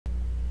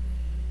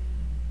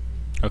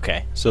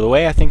Okay, so the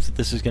way I think that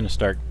this is going to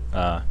start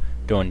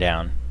going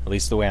down, at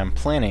least the way I'm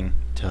planning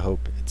to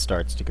hope it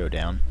starts to go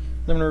down,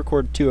 I'm going to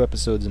record 2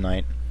 episodes a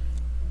night,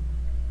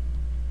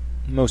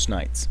 most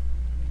nights,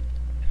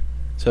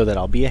 so that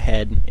I'll be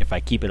ahead. If I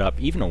keep it up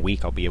even a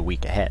week, I'll be a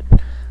week ahead.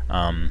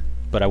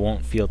 But I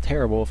won't feel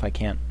terrible if I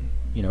can't,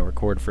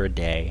 record for a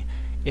day.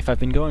 If I've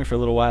been going for a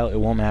little while, it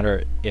won't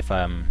matter if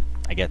I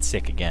get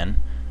sick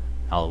again.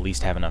 I'll at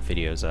least have enough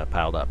videos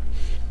piled up.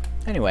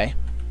 Anyway,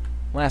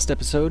 last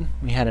episode,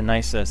 we had a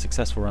nice,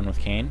 successful run with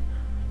Cain.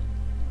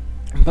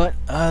 But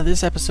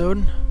this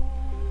episode,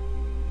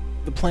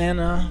 the plan,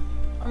 I'm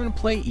going to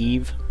play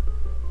Eve.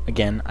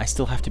 Again, I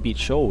still have to beat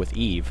Shoal with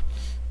Eve.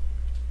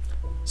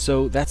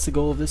 So that's the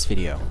goal of this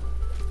video.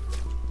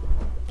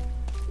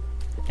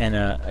 And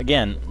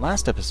again,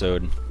 last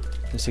episode,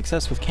 the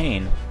success with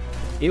Cain,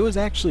 it was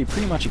actually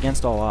pretty much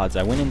against all odds.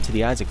 I went into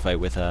the Isaac fight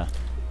with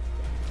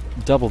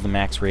double the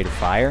max rate of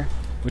fire,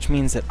 which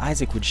means that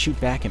Isaac would shoot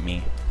back at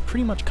me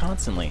pretty much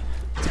constantly.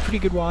 It's a pretty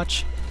good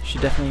watch. You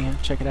should definitely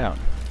check it out.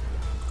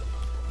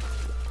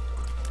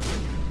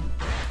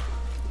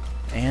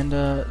 And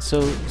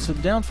so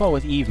the downfall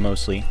with Eve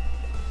mostly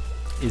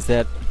is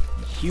that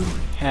you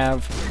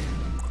have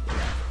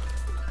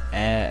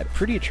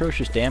pretty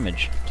atrocious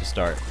damage to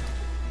start.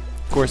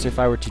 Of course, if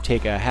I were to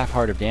take a half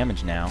heart of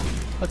damage now,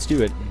 let's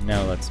do it.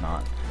 No, let's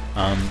not.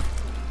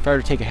 If I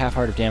were to take a half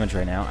heart of damage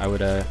right now, I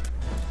would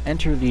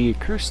enter the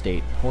curse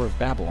state, Whore of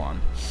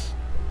Babylon,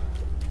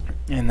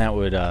 and that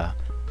would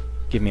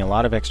give me a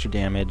lot of extra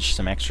damage,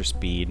 some extra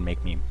speed,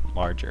 make me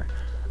larger.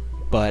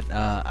 But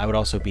I would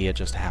also be at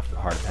just half a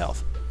heart of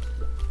health,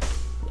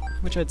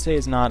 which I'd say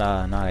is not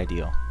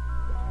ideal.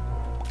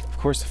 Of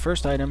course, the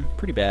first item,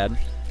 pretty bad.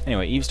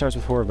 Anyway, Eve starts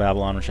with Whore of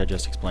Babylon, which I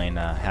just explained,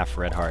 half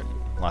red heart,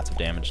 lots of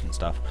damage and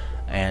stuff.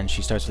 And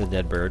she starts with a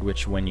dead bird,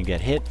 which when you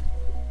get hit,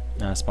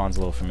 spawns a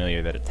little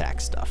familiar that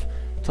attacks stuff.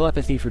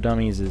 Telepathy for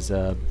dummies is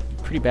a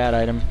pretty bad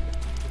item.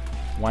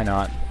 Why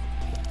not?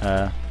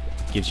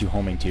 Gives you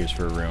homing tears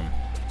for a room.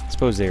 I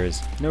suppose there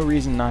is no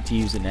reason not to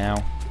use it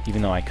now,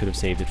 even though I could have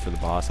saved it for the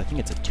boss. I think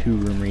it's a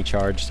 2-room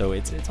recharge, so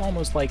it's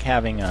almost like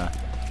having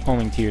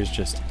homing tears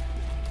just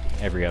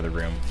every other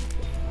room.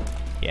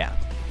 Yeah.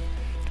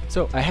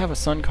 So I have a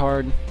sun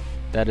card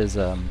that is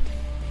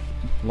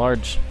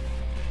large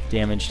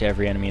damage to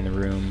every enemy in the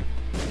room,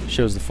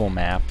 shows the full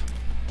map,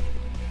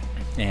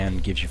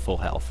 and gives you full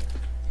health.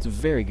 It's a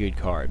very good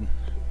card.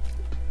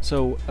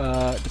 So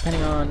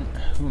depending on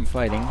who I'm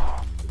fighting,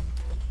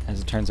 as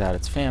it turns out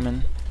it's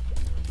Famine,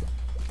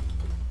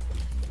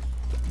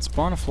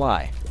 spawn a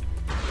fly.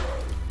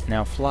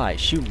 Now fly,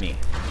 shoot me.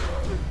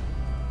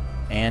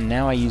 And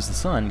now I use the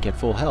sun, get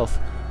full health,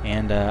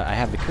 and I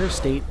have the curse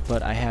state,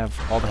 but I have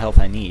all the health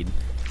I need.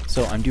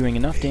 So I'm doing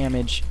enough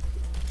damage,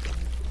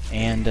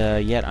 and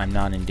yet I'm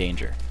not in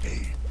danger.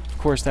 Of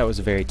course, that was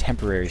a very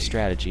temporary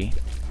strategy.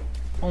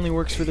 Only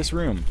works for this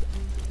room.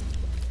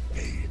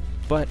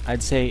 But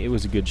I'd say it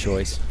was a good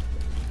choice.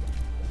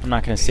 I'm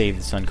not going to save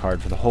the sun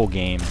card for the whole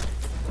game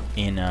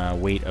in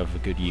wait of a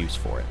good use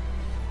for it.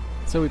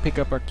 So we pick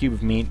up our cube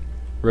of meat,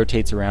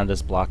 rotates around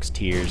us, blocks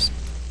tears,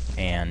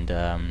 and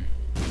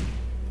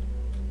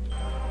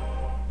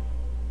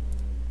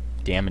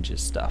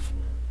damages stuff.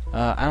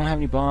 I don't have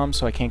any bombs,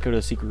 so I can't go to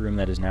the secret room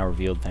that is now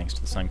revealed thanks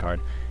to the sun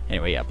card.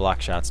 Anyway, yeah,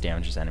 block shots,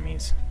 damages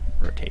enemies,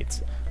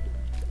 rotates.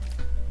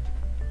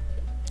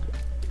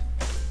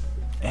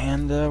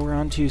 And we're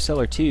on to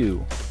Cellar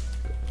 2,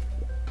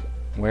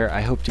 where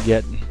I hope to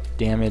get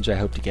damage, I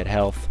hope to get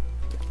health.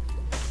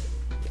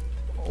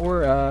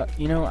 Or,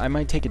 I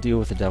might take a deal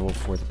with the devil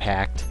for the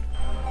pact,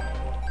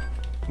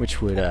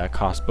 which would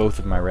cost both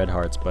of my red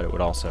hearts, but it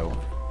would also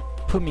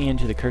put me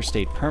into the curse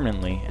state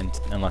permanently,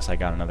 unless I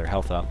got another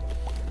health up.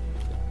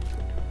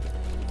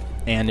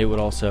 And it would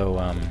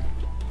also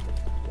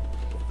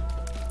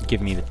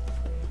give me the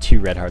 2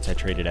 red hearts I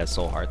traded as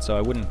soul hearts, so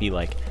I wouldn't be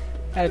like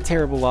at a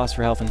terrible loss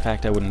for health. In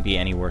fact, I wouldn't be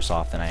any worse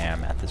off than I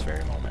am at this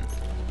very moment.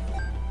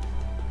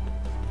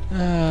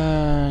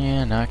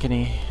 Yeah, not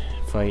gonna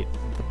fight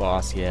the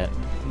boss yet.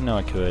 No,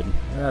 I could.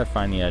 I'd rather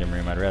find the item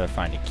room. I'd rather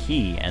find a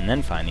key and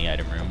then find the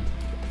item room.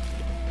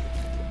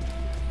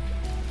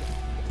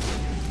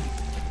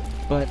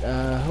 But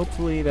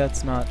hopefully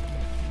that's not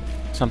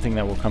something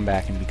that will come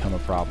back and become a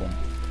problem.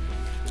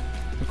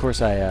 Of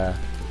course, I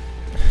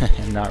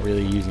am not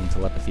really using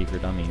telepathy for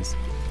dummies.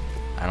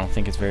 I don't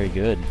think it's very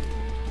good.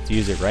 Let's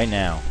use it right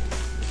now.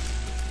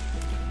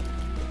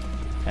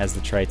 As the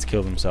trites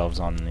kill themselves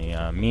on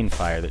the mean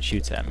fire that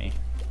shoots at me.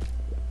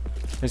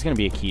 There's going to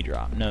be a key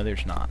drop. No,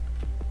 there's not.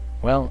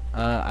 Well,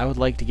 I would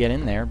like to get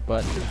in there,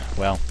 but,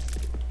 well,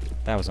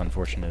 that was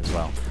unfortunate as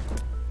well.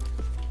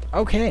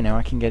 Okay, now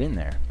I can get in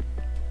there.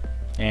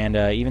 And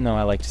even though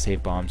I like to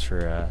save bombs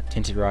for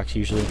tinted rocks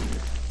usually,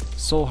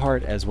 soul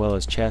heart as well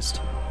as chest,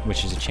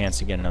 which is a chance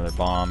to get another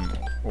bomb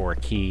or a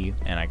key,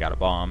 and I got a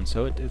bomb,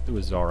 so it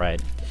was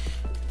alright.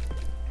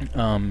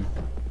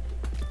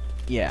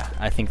 Yeah,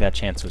 I think that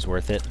chance was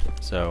worth it,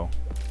 so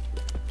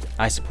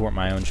I support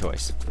my own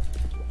choice.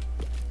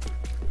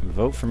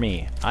 Vote for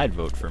me. I'd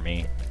vote for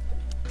me.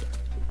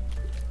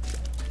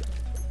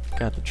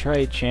 Got the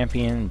trite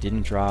champion,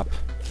 didn't drop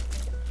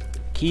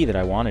key that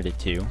I wanted it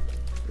to.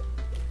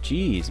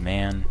 Jeez,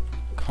 man.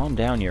 Calm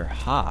down your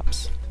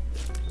hops.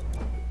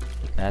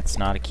 That's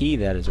not a key,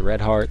 that is a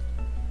red heart.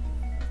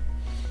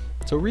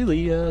 So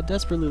really,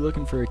 desperately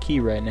looking for a key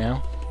right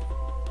now.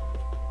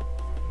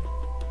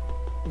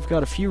 We've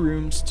got a few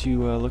rooms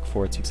to look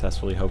for it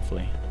successfully,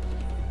 hopefully.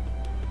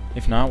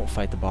 If not, we'll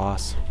fight the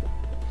boss.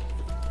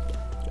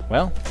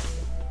 Well,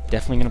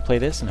 definitely going to play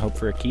this and hope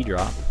for a key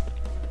drop.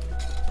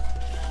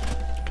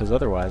 Because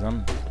otherwise,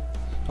 I'm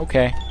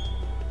okay.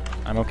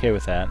 I'm okay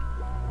with that.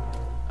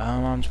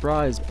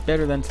 Bra is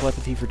better than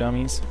telepathy for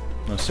dummies.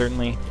 Most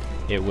certainly.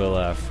 It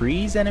will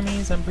freeze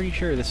enemies. I'm pretty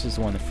sure this is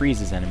the one that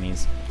freezes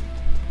enemies,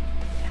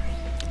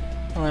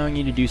 allowing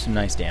you to do some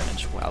nice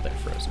damage while they're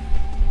frozen.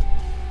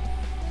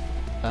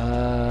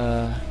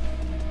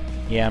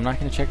 Yeah, I'm not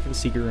going to check for the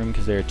secret room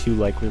because there are 2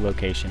 likely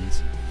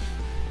locations.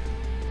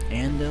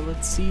 And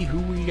let's see who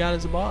we got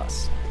as a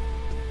boss.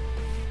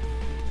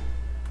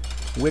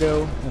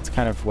 Widow, that's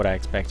kind of what I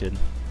expected.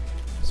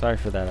 Sorry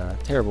for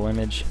that terrible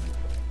image.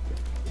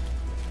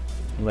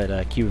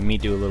 Let Cube of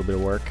Meat do a little bit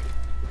of work.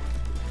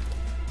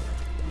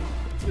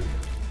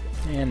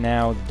 And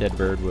now the dead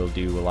bird will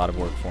do a lot of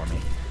work for me.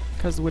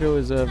 Because the Widow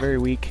is very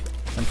weak.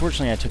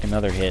 Unfortunately, I took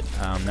another hit.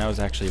 That was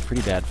actually a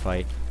pretty bad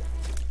fight.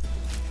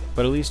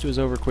 But at least it was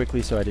over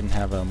quickly, so I didn't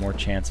have more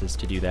chances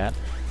to do that.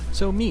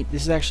 So Meat,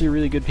 this is actually a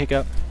really good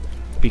pickup.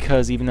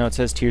 Because even though it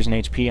says tears and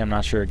HP, I'm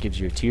not sure it gives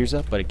you a tears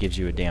up, but it gives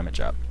you a damage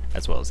up,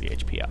 as well as the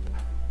HP up.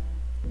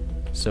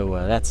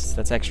 So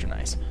that's extra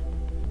nice.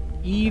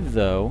 Eve,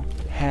 though,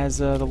 has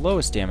the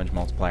lowest damage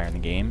multiplier in the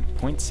game,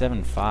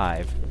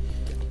 0.75,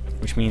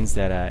 which means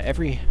that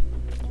every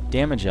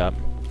damage up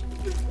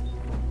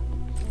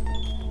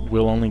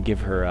will only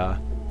give her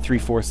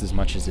 3/4 as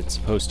much as it's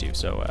supposed to.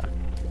 So,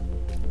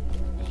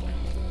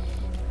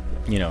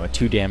 you know, a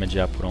 2 damage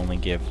up would only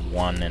give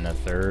 1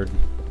 1/3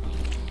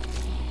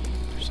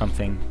 or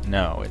something.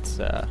 No, it's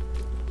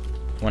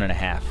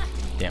 1.5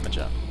 damage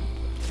up.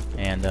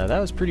 And that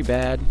was pretty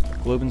bad.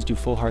 Globins do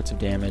full hearts of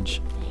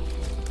damage.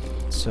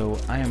 So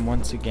I am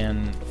once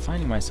again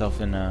finding myself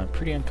in a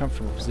pretty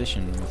uncomfortable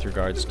position with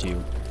regards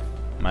to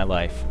my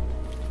life.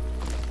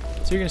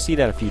 So you're going to see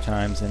that a few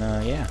times, and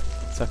yeah,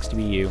 it sucks to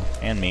be you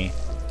and me.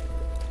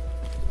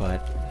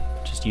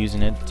 But just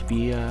using it to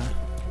be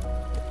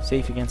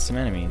safe against some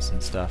enemies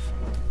and stuff.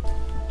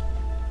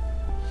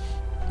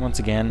 Once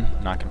again,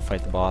 not going to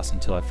fight the boss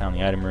until I found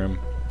the item room.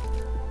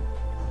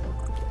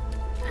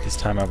 This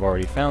time I've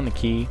already found the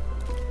key.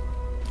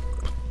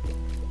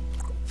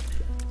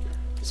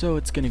 So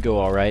it's gonna go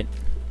alright.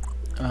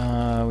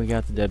 We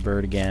got the dead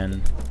bird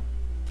again.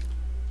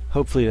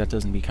 Hopefully that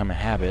doesn't become a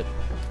habit.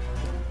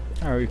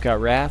 Alright, we've got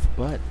Wrath,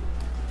 but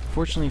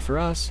fortunately for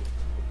us,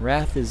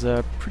 Wrath is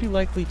pretty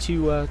likely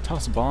to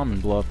toss a bomb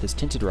and blow up this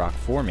tinted rock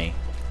for me.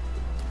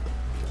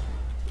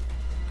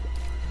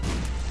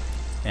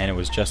 And it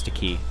was just a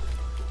key.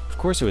 Of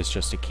course it was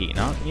just a key.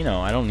 Not, you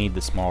know, I don't need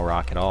the small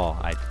rock at all.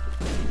 I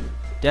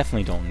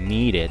definitely don't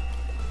need it.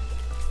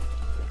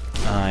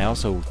 I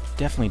also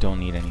definitely don't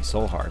need any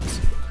soul hearts.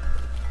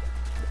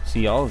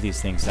 See, all of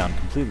these things sound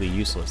completely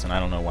useless, and I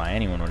don't know why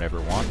anyone would ever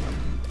want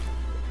them.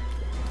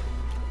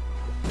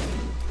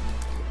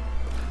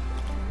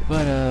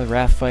 But,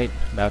 Wrath fight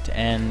about to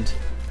end.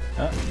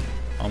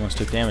 Almost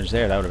took damage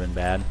there, that would have been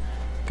bad.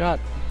 Got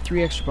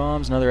 3 extra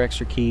bombs, another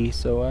extra key,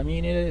 so, I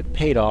mean, it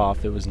paid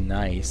off, it was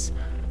nice.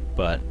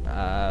 But,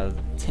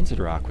 Tinted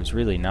Rock was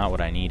really not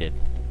what I needed.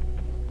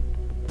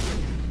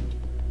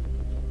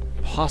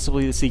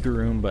 Possibly the secret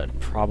room, but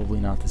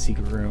probably not the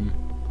secret room.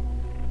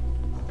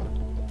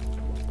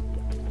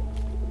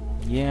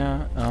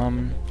 Yeah,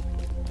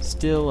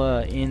 still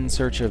in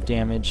search of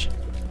damage,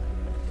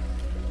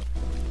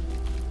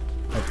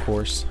 of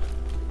course,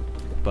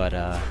 but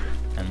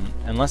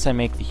unless I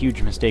make the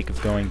huge mistake of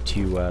going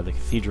to the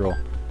cathedral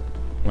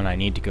when I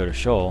need to go to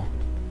Sheol,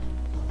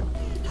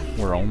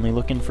 we're only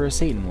looking for a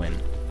Satan win.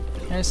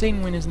 And a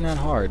Satan win isn't that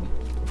hard.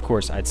 Of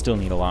course, I'd still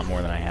need a lot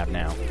more than I have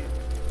now.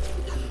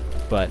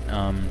 But,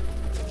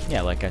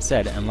 yeah, like I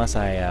said, unless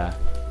I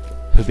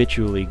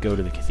habitually go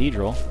to the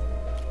cathedral,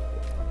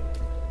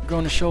 we're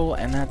going to Sheol,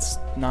 and that's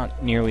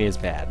not nearly as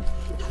bad.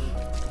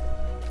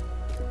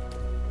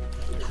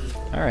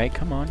 Alright,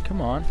 come on,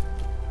 come on.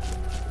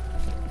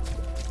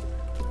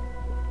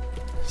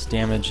 This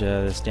damage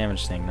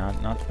thing,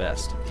 not the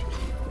best.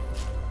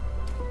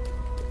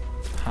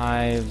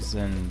 Hives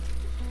and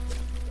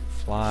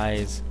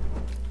flies.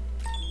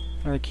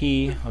 Another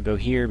key. I'll go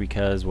here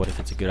because what if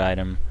it's a good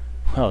item?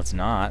 Well, it's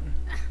not.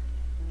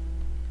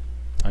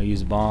 I'll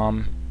use a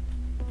bomb.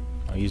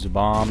 I'll use a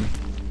bomb.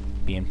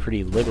 Being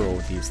pretty liberal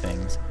with these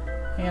things.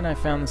 And I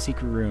found the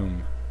secret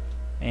room.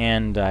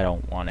 And I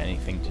don't want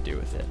anything to do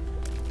with it.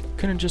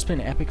 Couldn't have just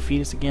been Epic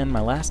Fetus again.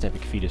 My last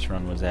Epic Fetus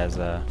run was as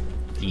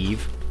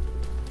Eve.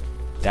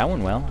 That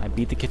one, well, I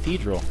beat the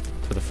cathedral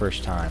for the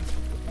first time.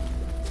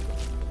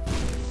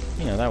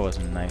 You know, that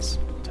wasn't a nice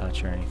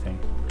touch or anything.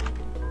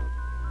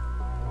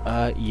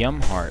 Yum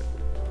Heart.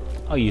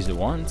 I'll use it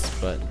once,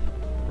 but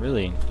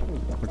really.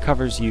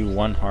 Recovers you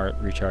 1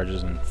 heart,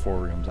 recharges in 4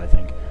 rooms, I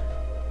think.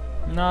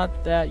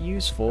 Not that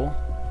useful.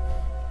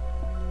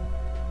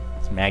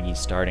 It's Maggie's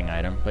starting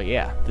item, but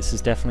yeah, this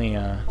is definitely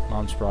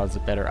Mom's Braw's a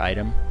better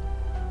item.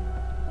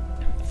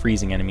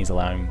 Freezing enemies,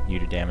 allowing you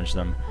to damage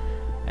them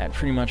at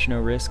pretty much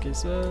no risk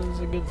is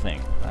a good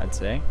thing, I'd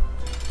say.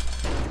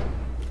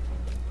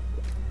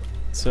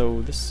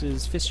 So this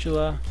is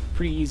Fistula,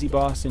 pretty easy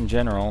boss in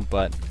general,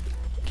 but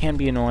can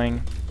be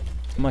annoying.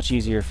 Much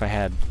easier if I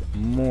had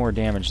more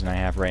damage than I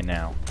have right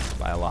now,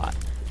 by a lot.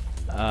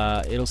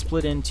 It'll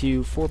split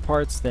into 4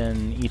 parts,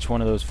 then each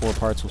one of those 4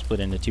 parts will split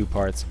into 2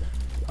 parts.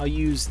 I'll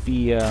use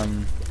the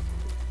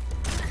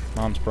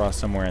Mom's Brawl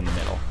somewhere in the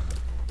middle.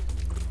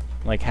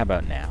 Like, how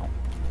about now?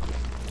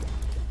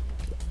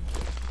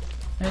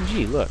 And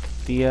gee, look,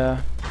 the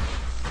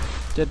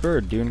dead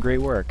bird doing great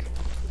work.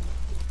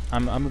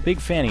 I'm a big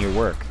fan of your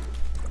work.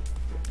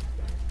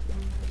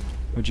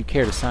 Would you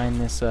care to sign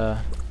this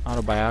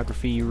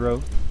autobiography you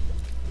wrote?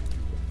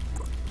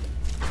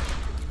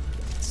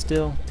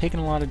 Still, taking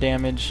a lot of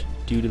damage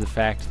due to the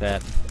fact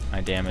that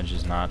my damage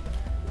is not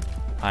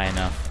high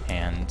enough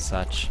and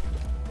such.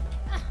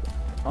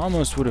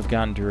 Almost would have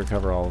gotten to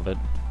recover all of it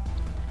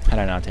had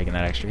I not taken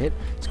that extra hit.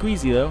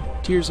 Squeezy though,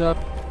 tears up,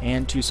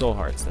 and 2 soul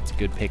hearts. That's a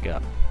good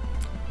pickup.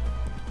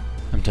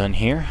 I'm done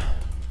here.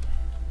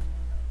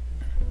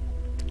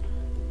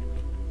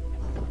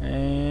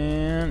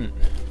 And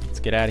let's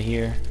get out of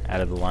here.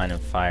 Out of the line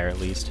of fire at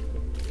least.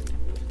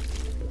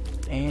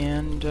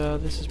 And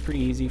this is pretty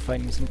easy,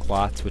 fighting some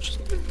clots, which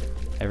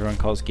everyone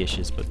calls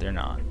gishes, but they're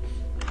not.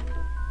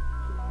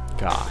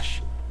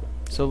 Gosh.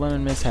 So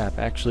Lemon Mishap,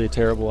 actually a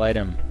terrible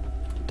item.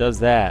 Does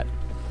that,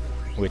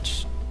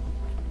 which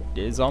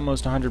is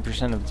almost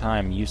 100% of the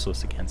time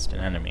useless against an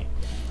enemy.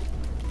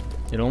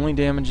 It only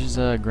damages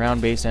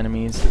ground-based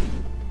enemies.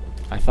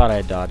 I thought I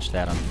had dodged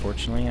that,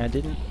 unfortunately I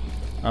didn't.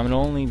 It'll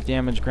only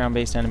damage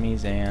ground-based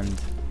enemies, and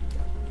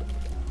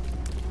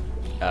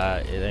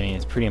I mean,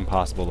 it's pretty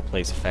impossible to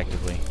place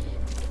effectively.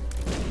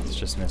 It's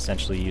just an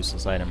essentially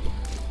useless item.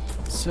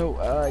 So,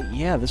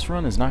 yeah, this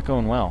run is not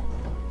going well.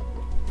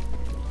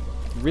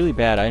 Really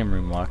bad item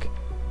room luck,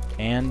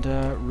 and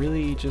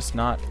really just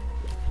not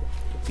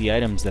the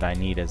items that I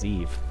need as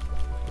Eve.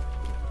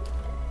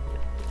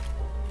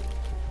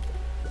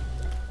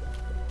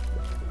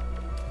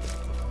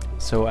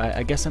 So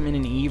I guess I'm in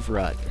an Eve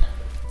rut.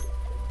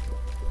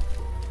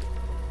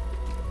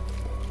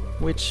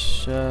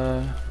 Which,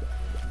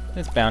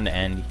 it's bound to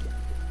end.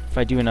 If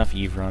I do enough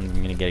Eve runs,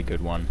 I'm gonna get a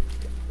good one.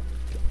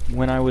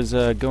 When I was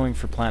going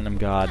for Platinum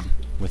God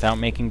without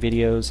making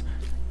videos,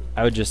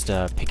 I would just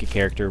pick a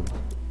character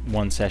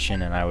one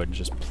session and I would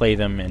just play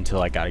them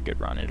until I got a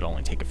good run. It'd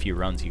only take a few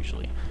runs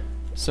usually.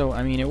 So,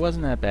 I mean, it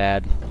wasn't that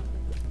bad,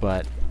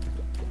 but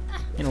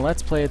in a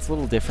Let's Play it's a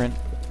little different.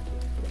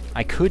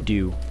 I could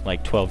do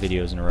like 12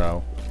 videos in a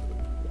row.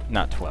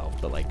 Not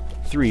 12, but like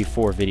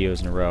 3-4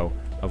 videos in a row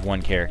of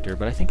one character,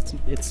 but I think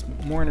it's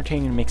more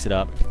entertaining to mix it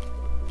up,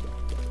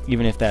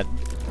 even if that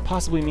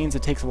possibly means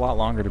it takes a lot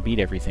longer to beat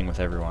everything with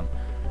everyone,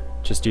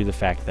 just due to the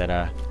fact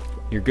that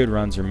your good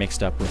runs are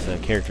mixed up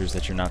with characters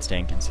that you're not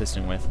staying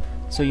consistent with.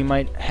 So you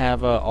might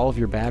have all of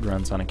your bad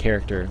runs on a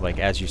character like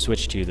as you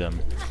switch to them,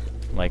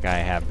 like I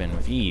have been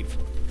with Eve.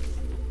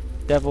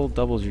 Devil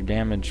doubles your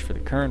damage for the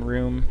current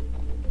room.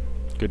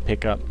 Good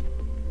pickup,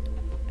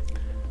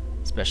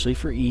 especially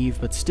for Eve,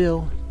 but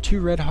still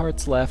 2 red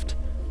hearts left.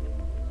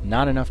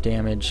 Not enough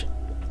damage.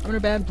 I'm in a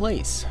bad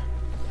place.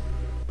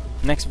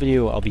 Next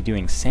video I'll be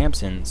doing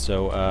Samson,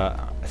 so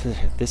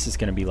this is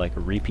going to be like a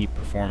repeat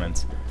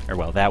performance. Or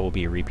well, that will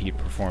be a repeat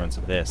performance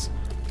of this.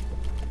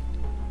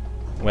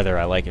 Whether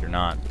I like it or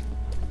not.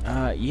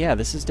 Yeah,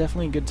 this is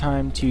definitely a good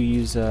time to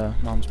use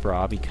Mom's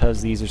Bra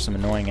because these are some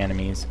annoying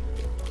enemies.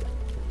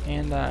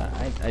 And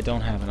I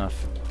don't have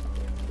enough.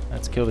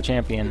 Let's kill the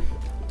champion.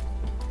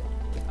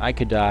 I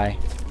could die.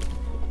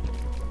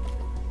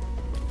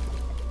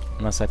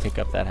 Unless I pick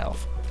up that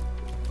health.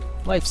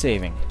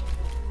 Life-saving.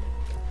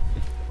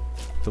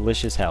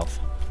 Delicious health.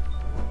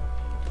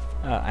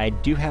 I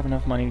do have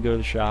enough money to go to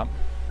the shop,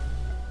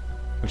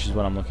 which is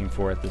what I'm looking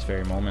for at this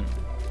very moment.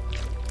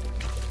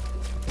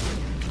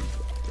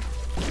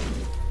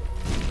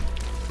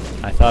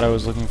 I thought I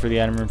was looking for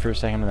the item room for a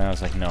second, and then I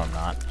was like, no, I'm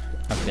not.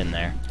 I've been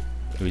there.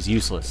 It was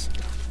useless.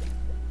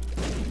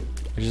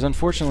 Which is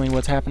unfortunately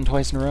what's happened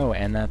twice in a row,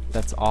 and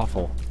that's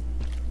awful.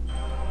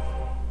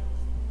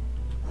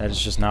 That is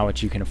just not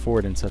what you can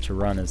afford in such a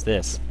run as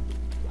this.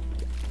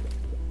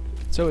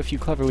 So if you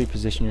cleverly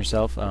position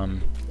yourself,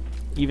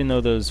 even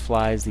though those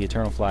flies, the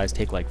eternal flies,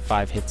 take like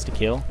 5 hits to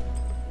kill,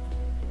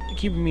 the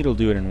Cube Meat will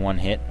do it in 1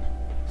 hit.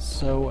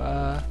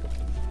 So,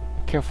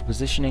 careful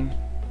positioning.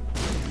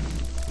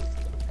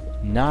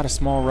 Not a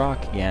small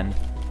rock again.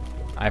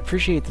 I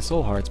appreciate the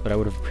soul hearts, but I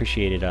would have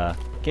appreciated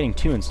getting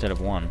 2 instead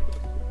of 1.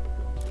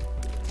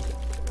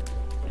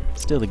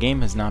 Still, the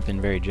game has not been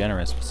very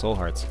generous with soul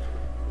hearts.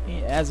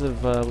 As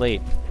of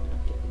late,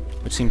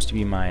 which seems to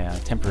be my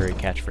temporary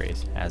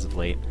catchphrase, as of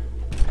late,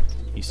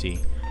 you see.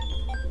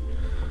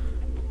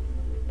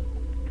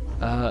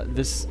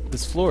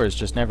 This floor is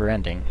just never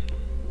ending.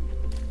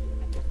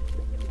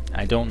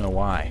 I don't know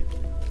why.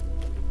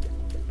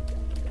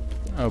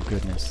 Oh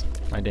goodness,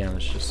 my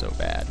damage is just so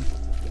bad.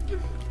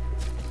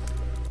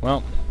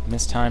 Well,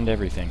 mistimed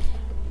everything.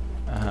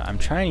 I'm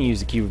trying to use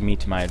the cube of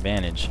meat to my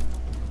advantage.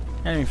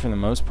 I mean, for the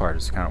most part,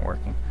 it's kind of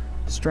working.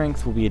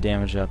 Strength will be a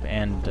damage up,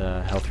 and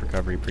health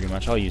recovery pretty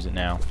much. I'll use it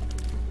now.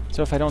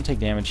 So if I don't take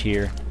damage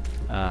here,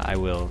 I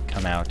will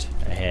come out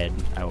ahead.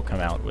 I will come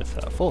out with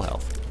full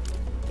health.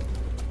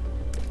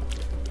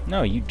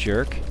 No, you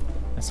jerk.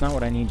 That's not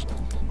what I need.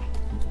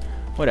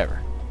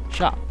 Whatever.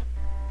 Shop.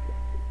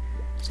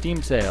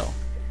 Steam sale.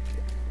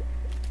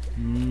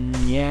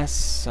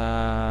 Yes,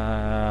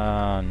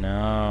 no,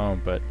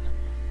 but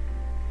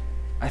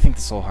I think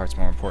the soul heart's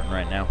more important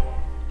right now.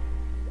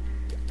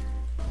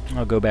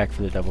 I'll go back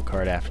for the double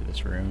card after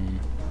this room.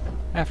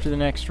 After the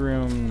next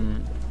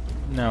room.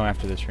 No,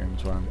 after this room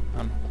is what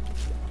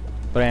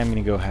but I am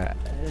gonna go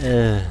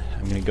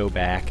I'm gonna go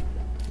back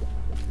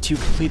to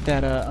complete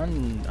that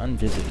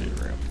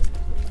unvisited room.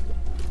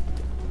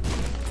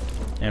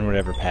 And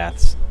whatever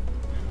paths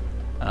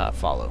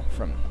follow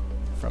from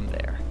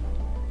there.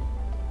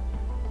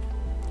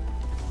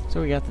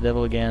 So we got the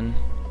devil again.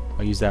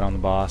 I'll use that on the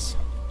boss,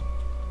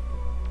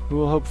 who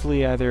will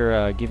hopefully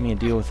either give me a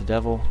deal with the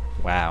devil.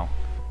 Wow.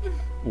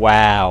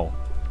 Wow.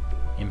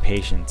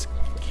 Impatience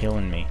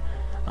killing me.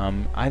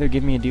 Either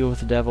give me a deal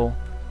with the devil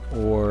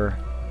or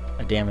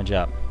a damage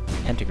up.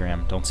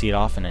 Pentagram. Don't see it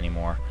often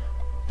anymore.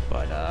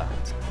 But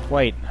it's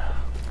quite...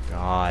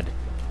 God.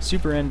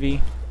 Super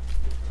Envy.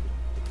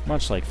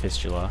 Much like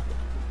Fistula.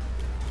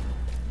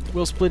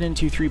 We'll split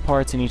into 3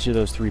 parts, and each of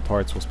those 3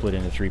 parts will split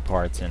into 3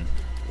 parts, and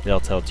they'll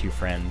tell 2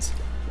 friends.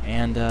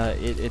 And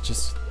it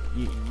just...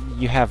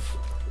 You have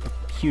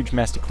a huge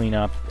mess to clean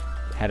up.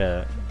 Had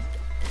a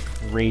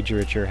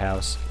rager at your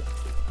house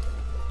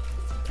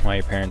while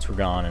your parents were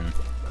gone, and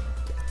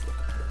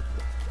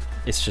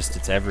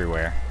it's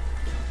everywhere.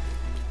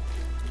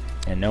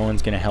 And no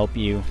one's gonna help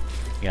you.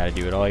 You gotta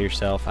do it all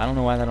yourself. I don't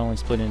know why that only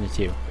split into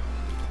 2.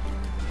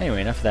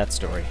 Anyway, enough of that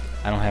story.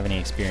 I don't have any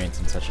experience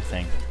in such a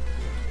thing.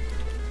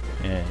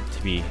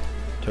 To be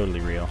totally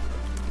real.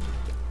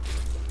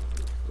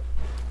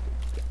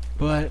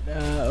 But,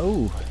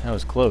 oh, that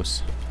was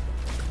close.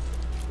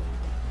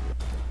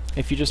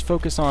 If you just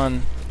focus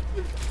on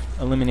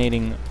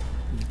eliminating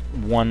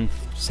one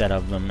set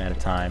of them at a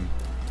time,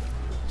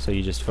 so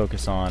you just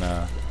focus on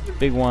a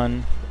big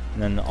one,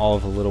 and then all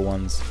of the little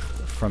ones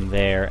from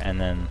there,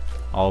 and then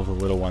all of the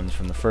little ones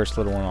from the first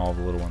little one, all of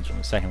the little ones from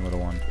the second little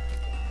one.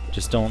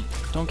 Just don't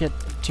get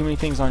too many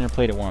things on your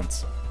plate at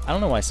once. I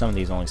don't know why some of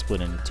these only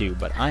split into 2,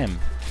 but I am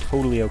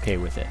totally okay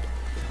with it.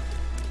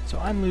 So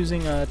I'm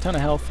losing a ton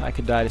of health. I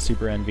could die to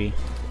Super Envy.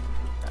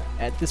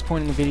 At this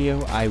point in the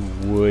video, I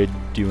would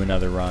do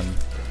another run,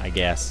 I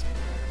guess.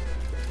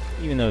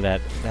 Even though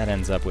that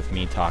ends up with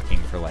me talking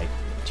for like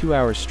 2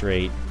 hours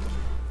straight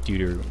due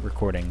to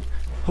recording,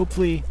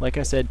 hopefully, like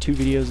I said, 2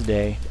 videos a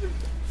day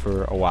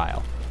for a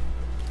while.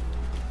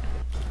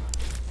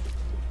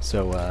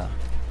 So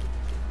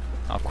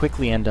I'll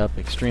quickly end up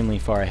extremely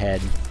far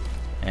ahead,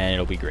 and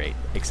it'll be great,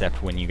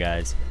 except when you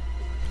guys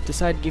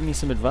decide to give me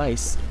some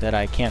advice that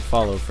I can't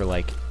follow for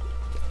like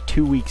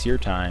 2 weeks your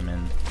time,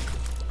 and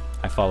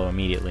I follow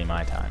immediately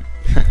my time.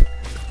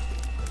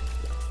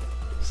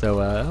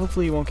 So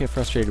hopefully you won't get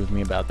frustrated with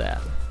me about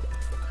that.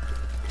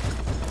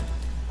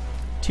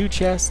 2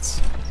 chests,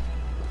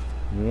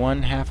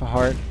 1 half a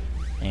heart,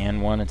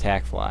 and 1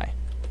 attack fly.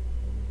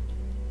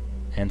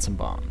 And some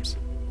bombs.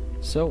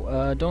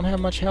 So, don't have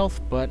much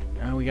health, but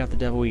we got the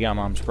devil, we got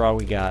Mom's Bra,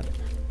 we got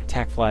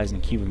attack flies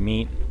and cube of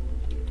meat.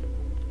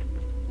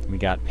 We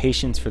got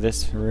patience for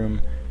this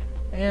room,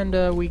 and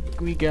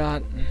we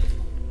got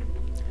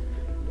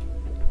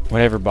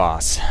whatever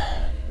boss.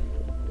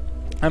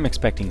 I'm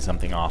expecting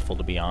something awful,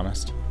 to be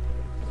honest.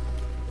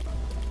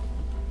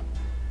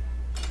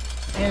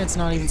 And it's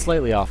not even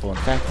slightly awful. In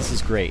fact, this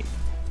is great.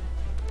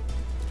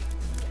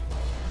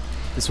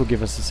 This will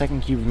give us a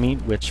second cube of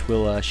meat, which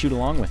will shoot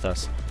along with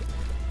us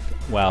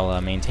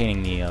while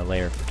maintaining the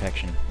layer of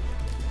protection.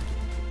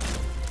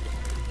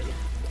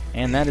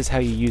 And that is how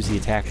you use the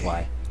attack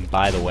fly,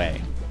 by the way.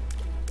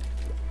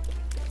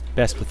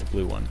 Best with the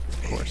blue one,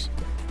 of course.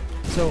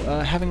 So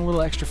having a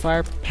little extra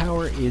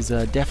firepower is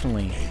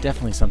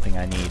definitely something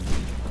I need.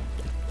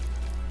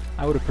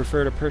 I would have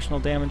preferred a personal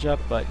damage up,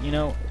 but you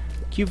know,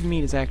 cube of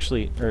meat is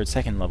actually, or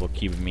second level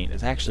cube of meat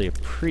is actually a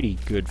pretty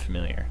good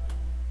familiar.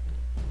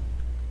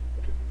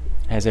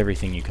 Has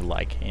everything you could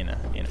like in a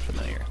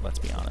familiar. Let's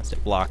be honest.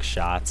 It blocks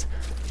shots.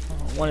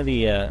 One of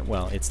the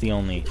well, it's the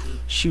only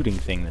shooting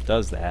thing that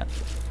does that.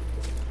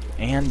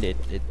 And it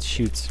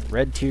shoots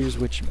red tears,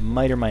 which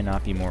might or might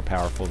not be more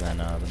powerful than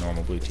the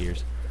normal blue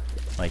tears.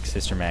 Like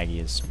Sister Maggie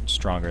is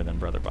stronger than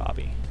Brother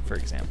Bobby, for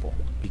example,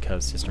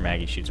 because Sister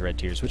Maggie shoots red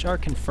tears, which are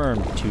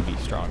confirmed to be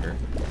stronger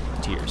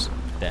tears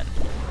than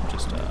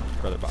just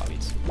Brother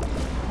Bobby's.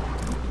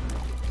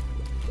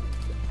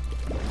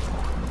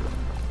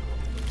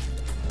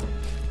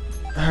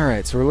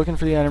 Alright, so we're looking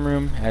for the item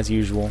room, as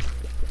usual.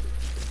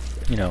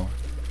 You know,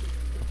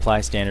 apply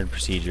standard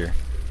procedure.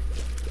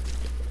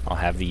 I'll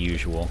have the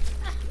usual.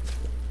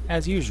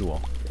 As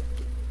usual.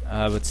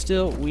 But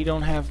still, we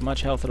don't have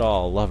much health at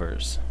all.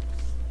 Lovers.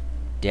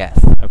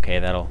 Death. Okay,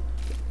 that'll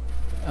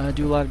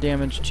do a lot of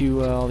damage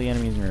to all the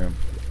enemies in the room.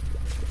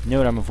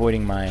 Note I'm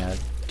avoiding my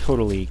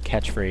totally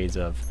catchphrase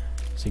of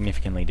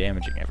significantly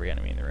damaging every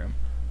enemy in the room.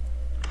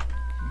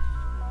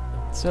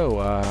 So,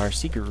 our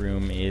secret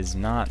room is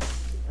not,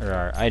 or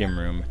our item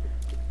room,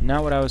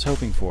 not what I was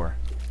hoping for.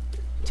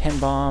 10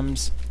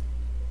 bombs.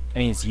 I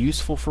mean, it's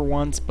useful for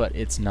once, but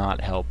it's not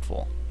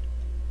helpful.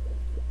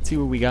 Let's see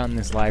what we got in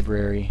this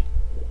library.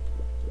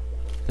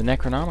 The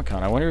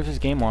Necronomicon. I wonder if this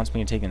game wants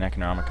me to take the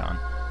Necronomicon.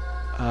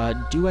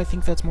 Do I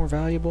think that's more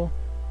valuable?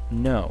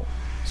 No.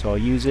 So I'll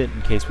use it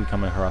in case we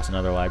come across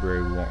another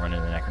library. We won't run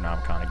into the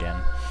Necronomicon again.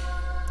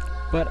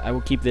 But I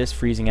will keep this,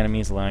 freezing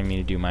enemies, allowing me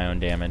to do my own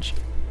damage.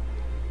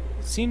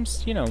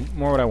 Seems, you know,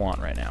 more what I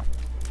want right now.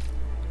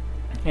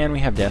 And we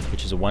have Death,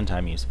 which is a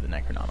one-time use of the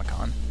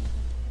Necronomicon.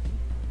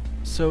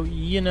 So,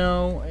 you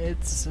know,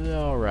 it's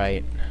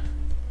alright.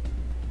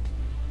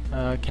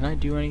 Can I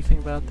do anything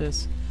about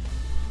this?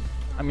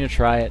 I'm gonna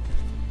try it.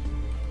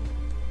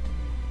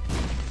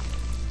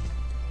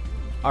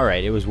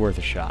 Alright, it was worth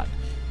a shot.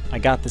 I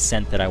got the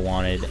scent that I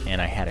wanted,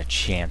 and I had a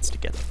chance to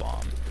get the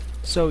bomb.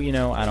 So, you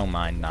know, I don't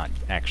mind not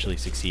actually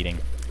succeeding.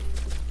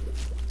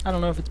 I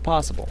don't know if it's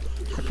possible.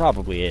 It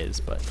probably is,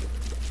 but,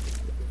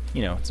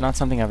 you know, it's not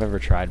something I've ever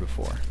tried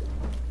before.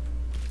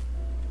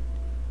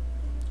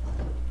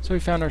 So we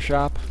found our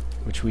shop,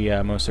 which we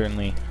most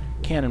certainly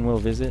can and will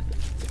visit.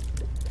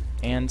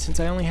 And since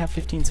I only have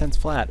 15 cents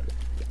flat,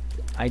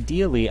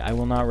 ideally I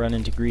will not run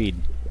into greed.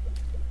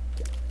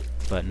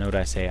 But note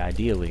I say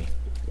ideally.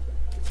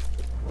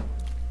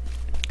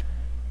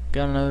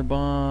 Got another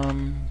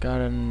bomb,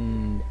 got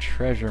a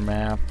treasure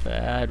map.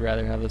 I'd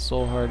rather have the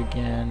soul heart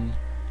again.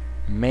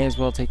 May as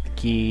well take the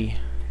key.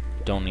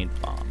 Don't need the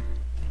bomb.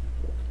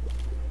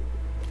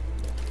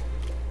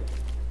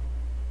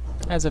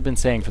 As I've been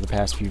saying for the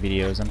past few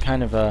videos, I'm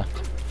kind of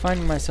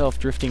finding myself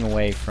drifting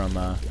away from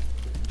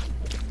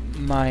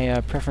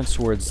my preference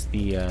towards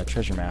the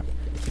treasure map.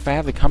 If I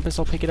have the compass,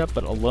 I'll pick it up,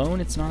 but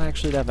alone, it's not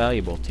actually that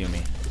valuable to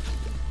me.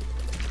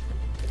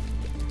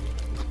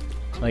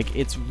 Like,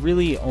 it's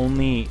really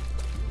only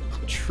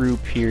true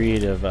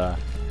period of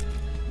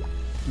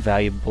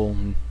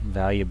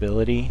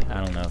valuability.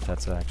 I don't know if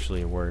that's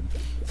actually a word.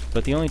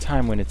 But the only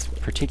time when it's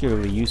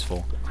particularly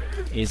useful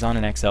is on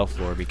an XL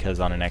floor, because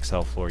on an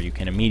XL floor you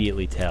can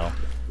immediately tell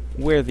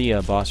where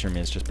the boss room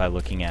is just by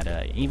looking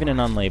at even an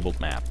unlabeled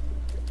map.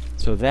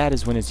 So that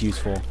is when it's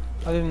useful.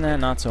 Other than that,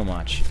 not so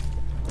much.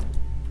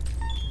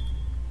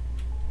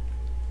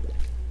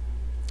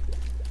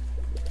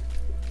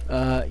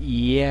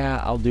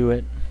 Yeah, I'll do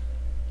it.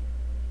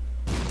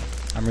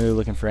 I'm really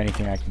looking for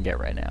anything I can get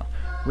right now.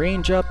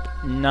 Range up,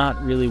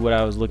 not really what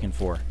I was looking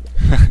for.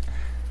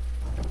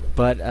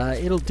 But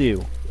it'll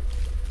do.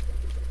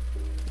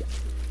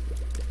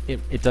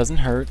 It doesn't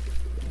hurt.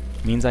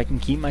 Means I can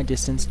keep my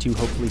distance to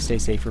hopefully stay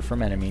safer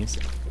from enemies.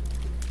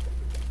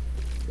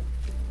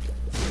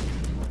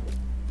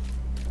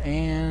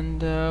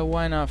 And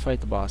why not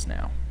fight the boss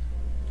now?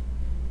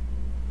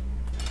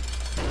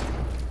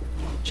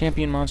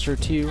 Champion Monster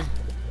 2.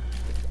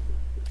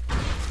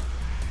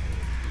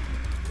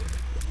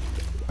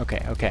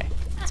 Okay, okay.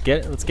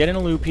 Let's get in a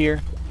loop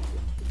here.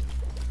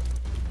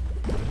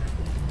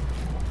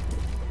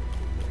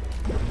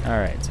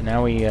 Alright, so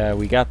now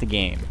we got the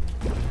game.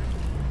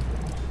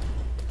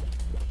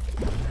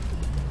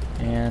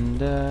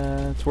 And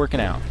it's working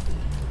out.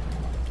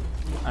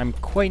 I'm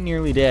quite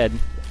nearly dead.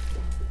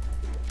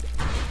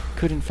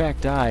 Could in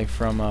fact die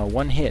from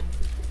one hit.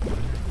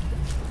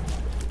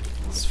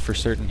 It's for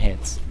certain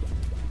hits.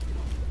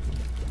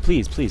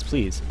 Please, please,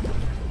 please.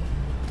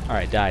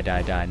 Alright, die,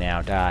 die, die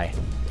now, die.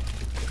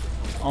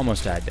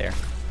 Almost died there.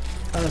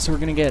 So we're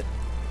gonna get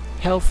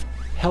health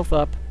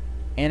up,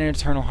 and an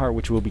eternal heart,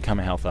 which will become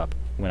a health up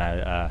when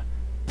I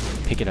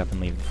pick it up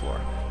and leave the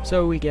floor.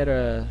 So we get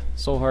a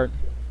soul heart,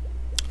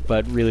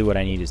 but really what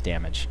I need is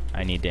damage.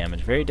 I need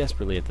damage very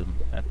desperately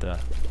at the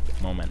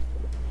moment.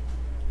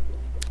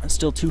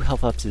 Still, 2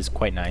 health ups is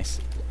quite nice,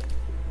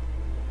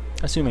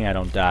 assuming I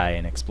don't die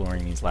in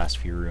exploring these last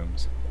few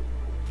rooms,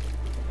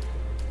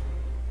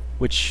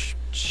 which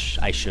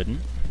I shouldn't.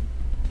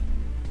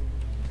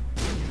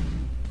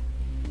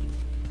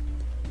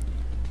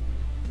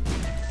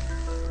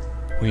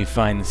 We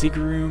find the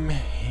secret room,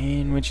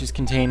 in which is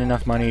contained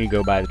enough money to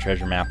go buy the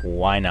treasure map.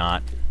 Why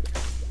not?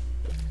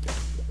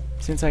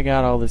 Since I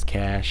got all this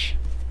cash,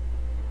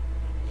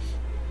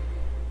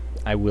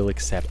 I will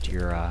accept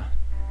your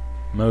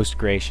most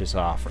gracious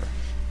offer.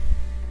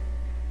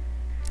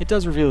 It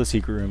does reveal the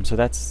secret room, so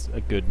that's a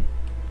good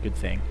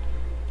thing.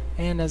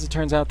 And as it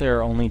turns out, there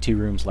are only 2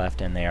 rooms left,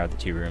 and they are the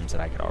 2 rooms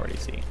that I could already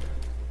see.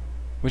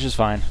 Which is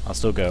fine. I'll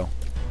still go.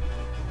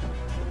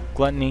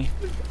 Gluttony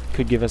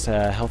could give us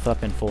a health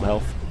up and full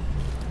health,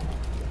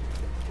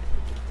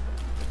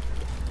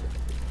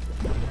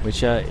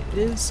 which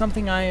is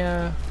something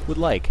I would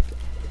like.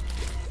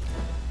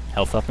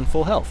 Health up and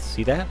full health.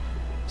 See that?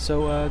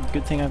 So,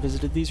 good thing I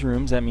visited these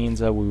rooms. That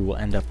means we will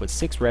end up with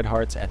 6 red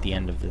hearts at the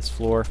end of this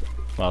floor.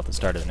 Well, at the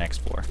start of the next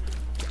floor.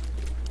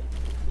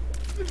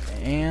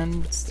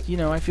 And, you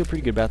know, I feel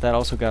pretty good about that.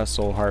 Also got a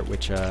soul heart,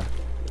 which I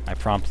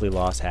promptly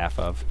lost half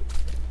of.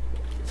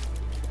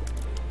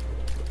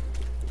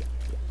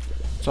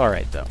 It's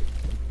alright, though.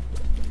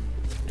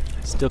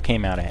 I still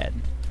came out ahead.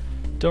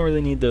 Don't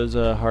really need those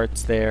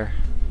hearts there.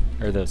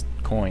 Or those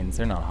coins.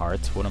 They're not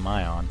hearts. What am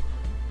I on?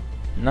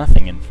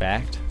 Nothing, in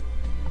fact.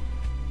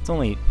 It's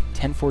only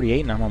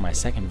 10:48 and I'm on my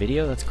second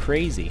video? That's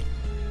crazy.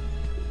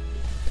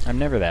 I'm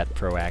never that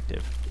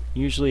proactive.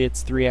 Usually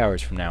it's 3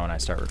 hours from now when I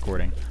start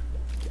recording.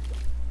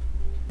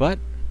 But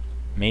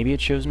maybe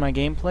it shows my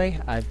gameplay.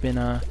 I've been,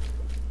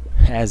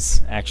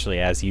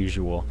 as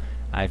usual,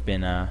 I've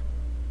been,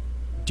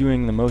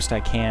 doing the most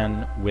I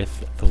can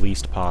with the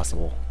least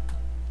possible.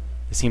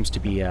 It seems to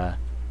be a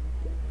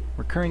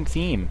recurring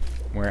theme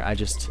where I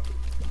just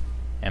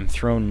am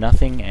thrown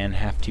nothing and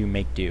have to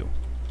make do.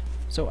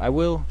 So I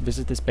will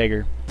visit this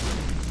beggar,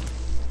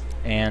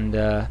 and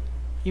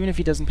even if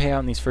he doesn't pay out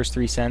in these first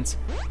 3 cents,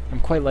 I'm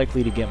quite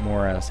likely to get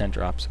more cent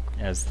drops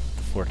as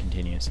the floor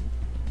continues.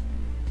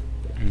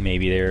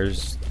 Maybe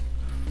there's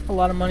a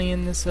lot of money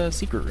in this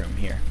secret room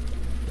here.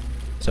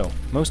 So,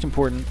 most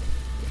important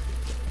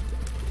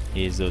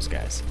is those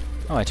guys.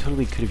 Oh, I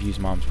totally could have used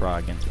Mom's Bra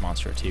against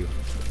Monstro 2,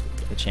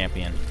 the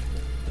champion.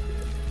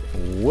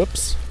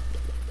 Whoops.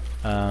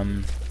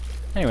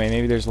 Anyway,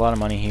 maybe there's a lot of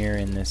money here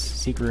in this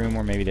secret room,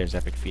 or maybe there's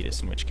Epic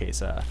Fetus, in which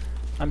case,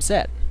 I'm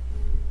set.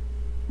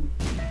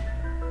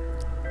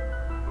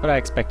 But I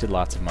expected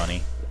lots of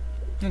money.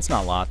 And it's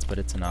not lots, but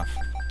it's enough.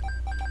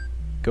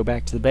 Go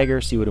back to the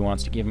beggar, see what he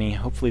wants to give me.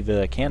 Hopefully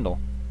the candle.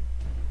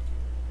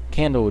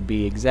 Candle would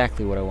be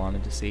exactly what I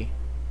wanted to see.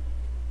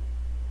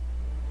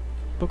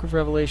 Book of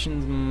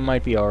Revelations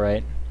might be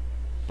alright,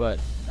 but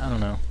I don't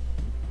know.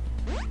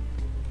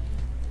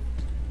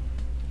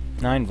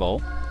 9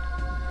 volt.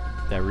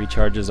 That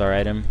recharges our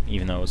item,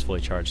 even though it was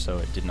fully charged, so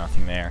it did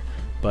nothing there.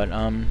 But,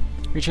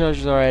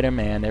 recharges our item,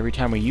 and every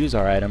time we use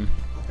our item,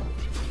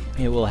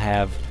 it will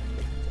have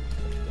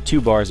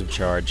 2 bars of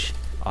charge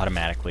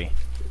automatically.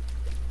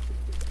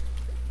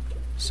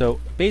 So,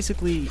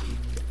 basically,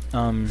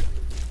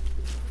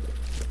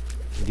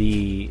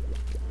 the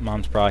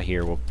Mom's Bra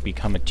here will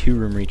become a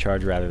 2-room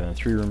recharge rather than a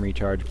 3-room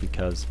recharge,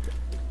 because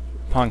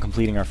upon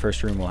completing our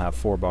first room, we'll have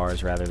 4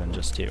 bars rather than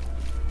just 2.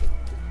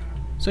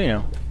 So, you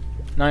know,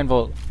 9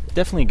 volt.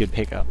 Definitely a good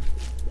pickup.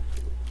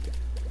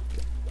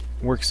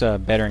 Works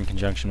better in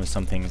conjunction with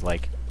some things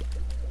like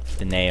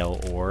the nail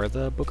or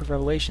the Book of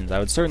Revelations. I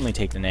would certainly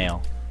take the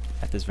nail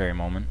at this very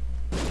moment.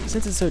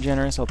 Since it's so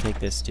generous, I'll take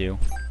this too.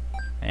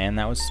 And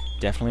that was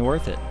definitely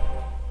worth it.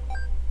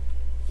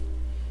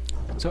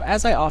 So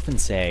as I often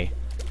say,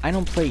 I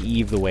don't play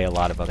Eve the way a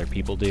lot of other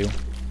people do.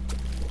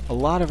 A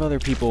lot of other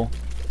people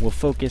will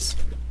focus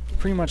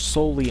pretty much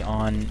solely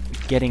on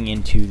getting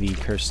into the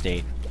curse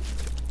state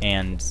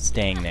and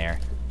staying there,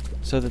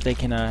 so that they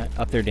can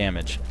up their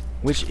damage,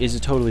 which is a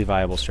totally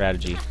viable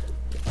strategy.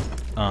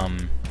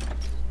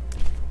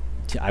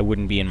 I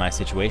wouldn't be in my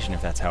situation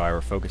if that's how I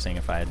were focusing,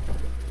 if I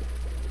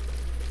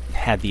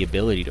had the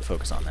ability to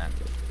focus on that.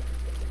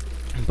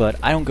 But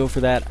I don't go for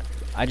that.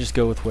 I just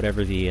go with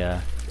whatever the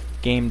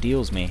game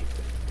deals me.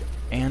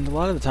 And a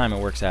lot of the time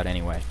it works out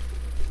anyway.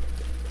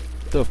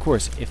 Though, of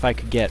course, if I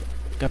could get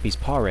Guppy's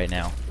Paw right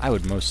now, I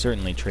would most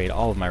certainly trade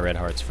all of my red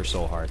hearts for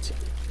soul hearts.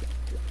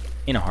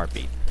 In a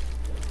heartbeat.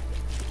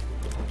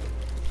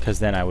 Because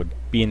then I would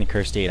be in the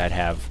curse state. I'd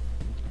have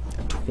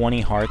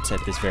 20 hearts at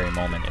this very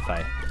moment if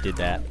I did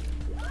that.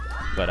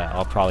 But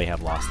I'll probably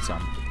have lost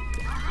some.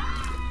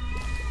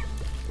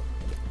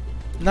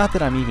 Not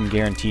that I'm even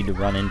guaranteed to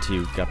run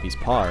into Guppy's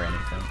Paw or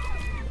anything.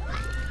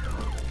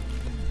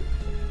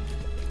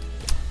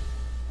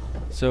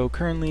 So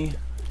currently,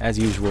 as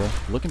usual,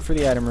 looking for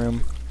the item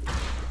room.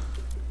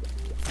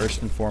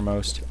 First and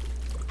foremost.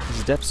 This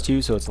is Depths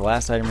 2, so it's the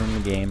last item room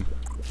in the game.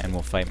 And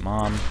we'll fight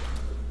Mom.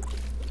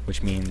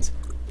 Which means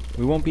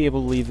we won't be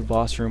able to leave the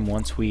boss room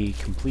once we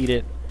complete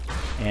it,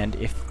 and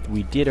if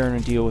we did earn a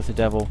deal with the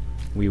devil,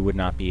 we would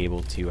not be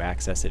able to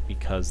access it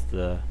because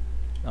the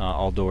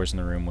all doors in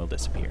the room will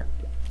disappear.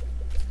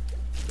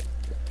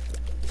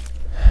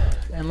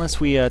 Unless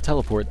we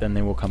teleport, then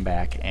they will come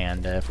back,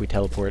 and if we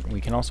teleport,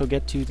 we can also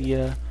get to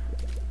the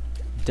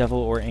devil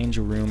or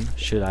angel room,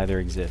 should either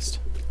exist.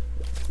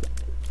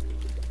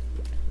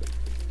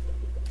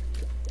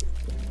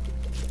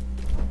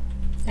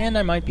 And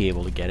I might be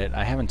able to get it.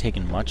 I haven't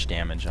taken much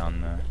damage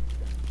on the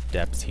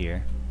depths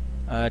here.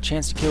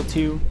 Chance to kill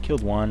 2,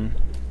 killed 1.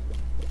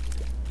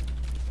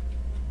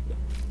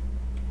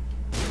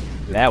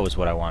 That was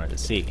what I wanted to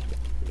see.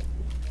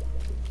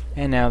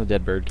 And now the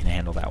dead bird can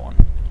handle that one.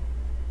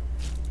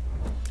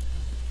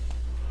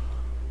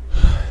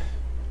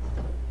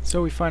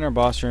 So we find our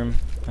boss room.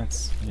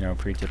 That's, you know,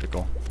 pretty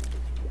typical.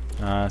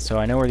 So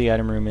I know where the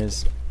item room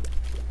is,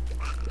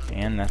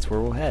 and that's where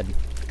we'll head.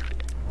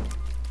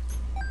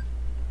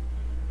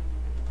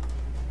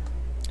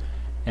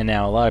 And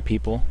now a lot of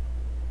people,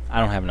 I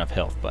don't have enough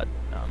health, but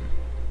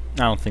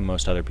I don't think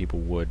most other people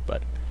would,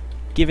 but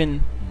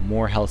given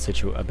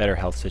a better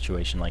health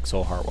situation like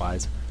soul heart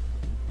wise,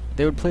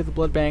 they would play the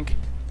blood bank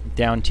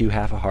down to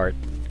half a heart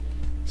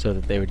so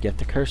that they would get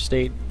the curse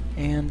state,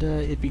 and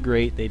it'd be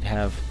great. They'd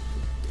have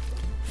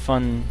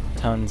fun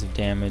tons of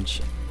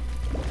damage,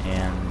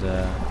 and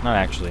not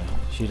actually,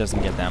 she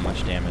doesn't get that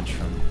much damage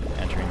from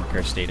entering the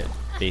curse state at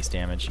base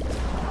damage,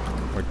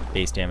 or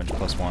base damage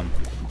 +1.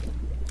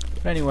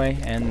 But anyway,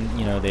 and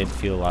you know, they'd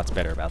feel lots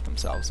better about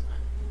themselves.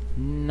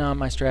 Not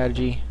my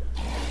strategy,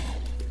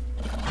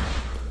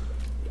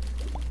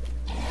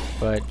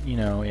 but you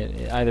know,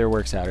 it either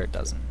works out or it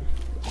doesn't.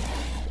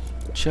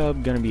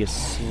 Chubb gonna be a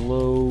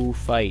slow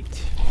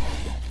fight.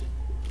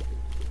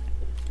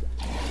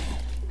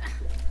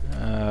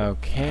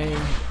 Okay,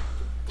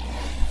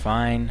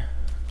 fine.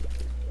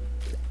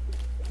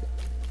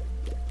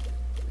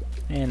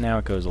 And now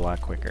it goes a lot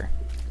quicker.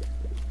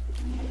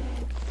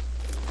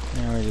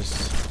 Now we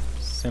just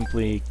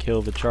simply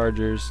kill the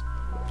chargers,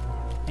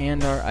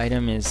 and our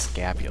item is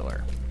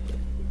scapular.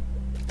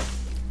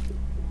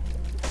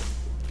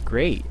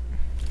 Great.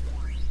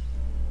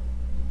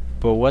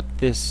 But what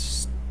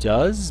this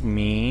does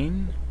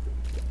mean,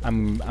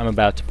 I'm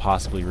about to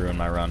possibly ruin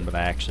my run, but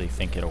I actually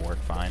think it'll work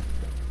fine.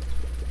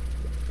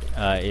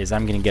 Is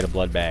I'm gonna get a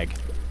blood bag,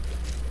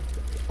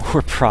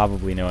 or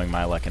probably, knowing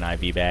my luck, an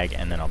IV bag,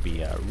 and then I'll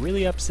be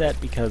really upset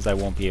because I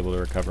won't be able to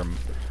recover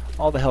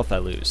all the health I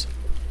lose.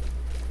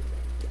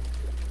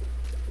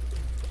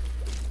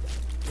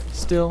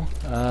 Still,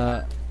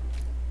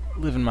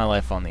 living my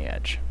life on the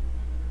edge.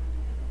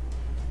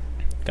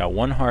 Got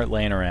one heart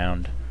laying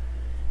around,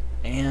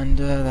 and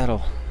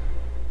that'll,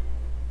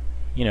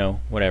 you know,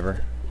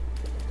 whatever.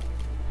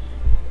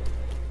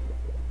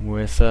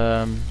 With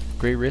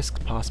great risks,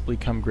 possibly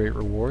come great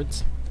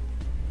rewards.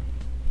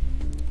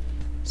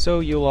 So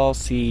you'll all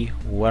see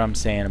what I'm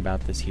saying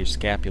about this here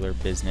scapular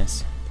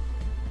business.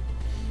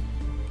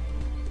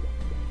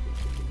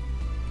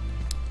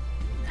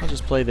 I'll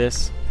just play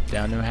this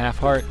down to a half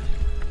heart.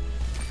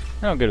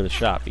 I don't go to the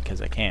shop because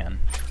I can.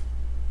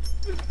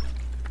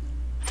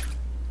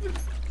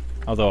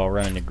 Although I'll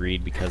run into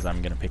greed because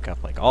I'm going to pick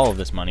up like all of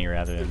this money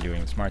rather than doing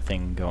the smart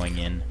thing, going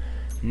in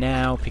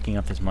now, picking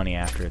up this money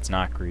after it's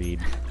not greed.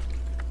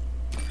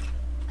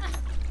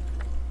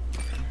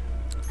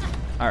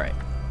 Alright,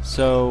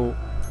 so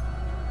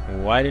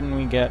why didn't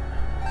we get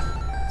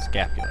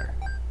scapular?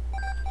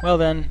 Well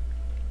then,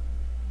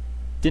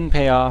 didn't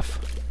pay off.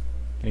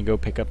 Gonna go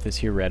pick up this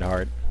here red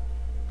heart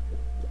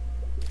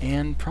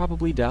and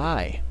probably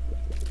die.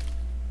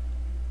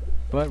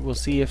 But we'll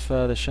see if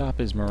the shop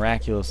is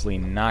miraculously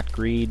not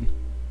greed.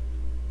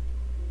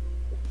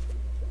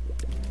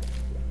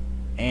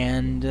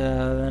 And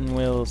then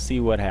we'll see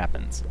what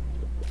happens.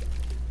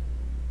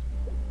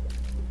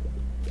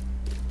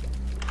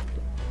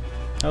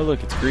 Oh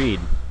look, it's greed.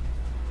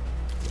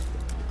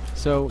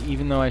 So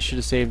even though I should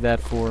have saved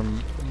that for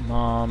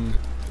Mom,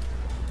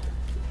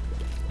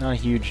 not a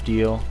huge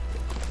deal.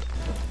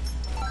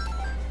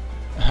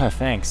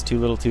 Thanks, too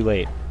little too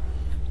late.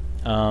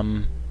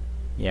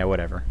 Yeah,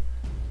 whatever.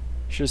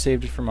 Should have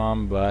saved it for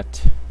Mom,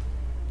 but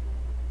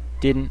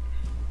didn't.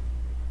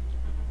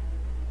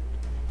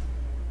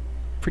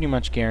 Pretty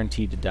much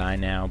guaranteed to die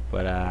now,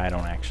 but I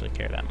don't actually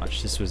care that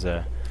much. This was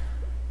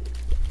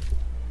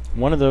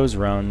one of those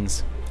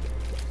runs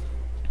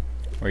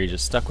where you're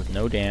just stuck with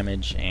no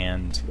damage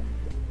and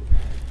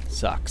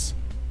sucks.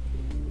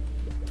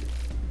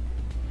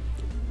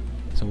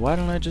 So why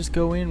don't I just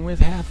go in with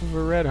half of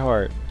a red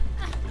heart?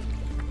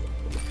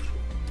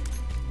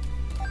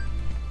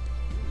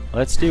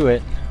 Let's do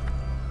it.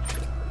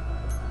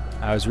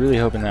 I was really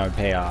hoping that would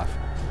pay off.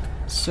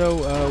 So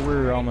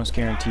we're almost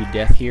guaranteed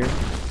death here,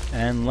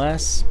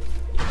 unless...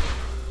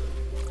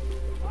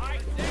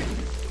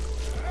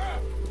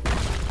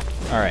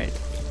 Alright.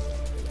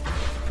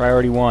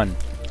 Priority 1.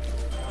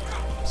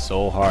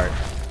 Soul heart.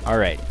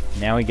 Alright,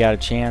 now we got a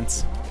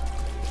chance.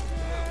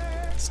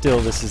 Still,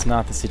 this is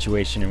not the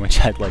situation in which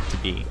I'd like to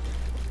be.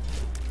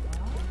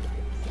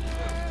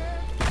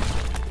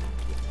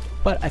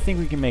 But I think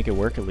we can make it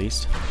work at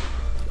least.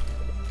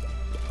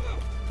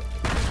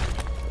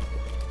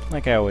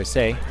 Like I always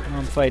say,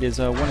 fight is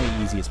one of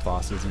the easiest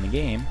bosses in the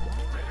game.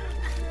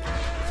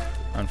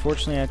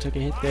 Unfortunately, I took a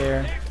hit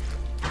there.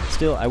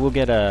 Still, I will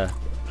get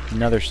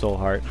another soul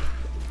heart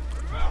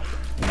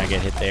when I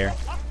get hit there.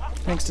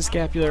 Thanks to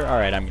scapular.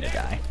 Alright, I'm gonna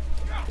die.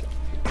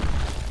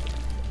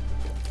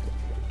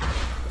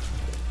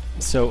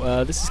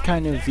 So, this is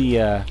kind of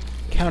the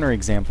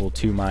counterexample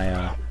to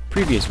my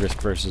previous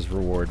Risk versus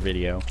Reward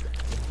video.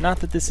 Not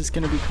that this is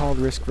going to be called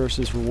Risk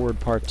versus Reward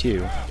Part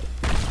 2.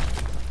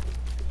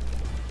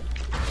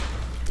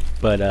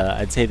 But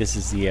I'd say this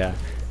is the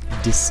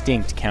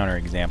distinct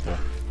counterexample.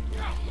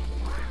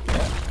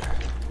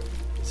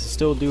 This is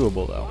still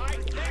doable, though.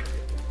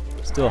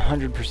 Still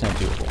 100%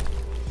 doable.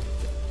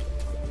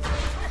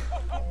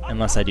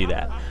 Unless I do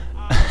that.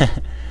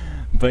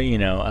 But, you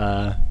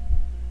know,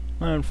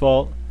 my own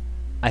fault.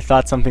 I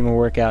thought something would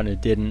work out and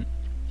it didn't.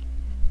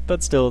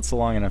 But still, it's a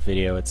long enough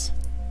video. It's...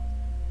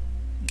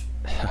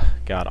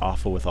 God. god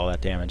awful with all that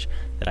damage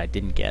that I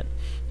didn't get.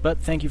 But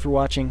thank you for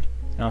watching,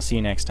 and I'll see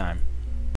you next time.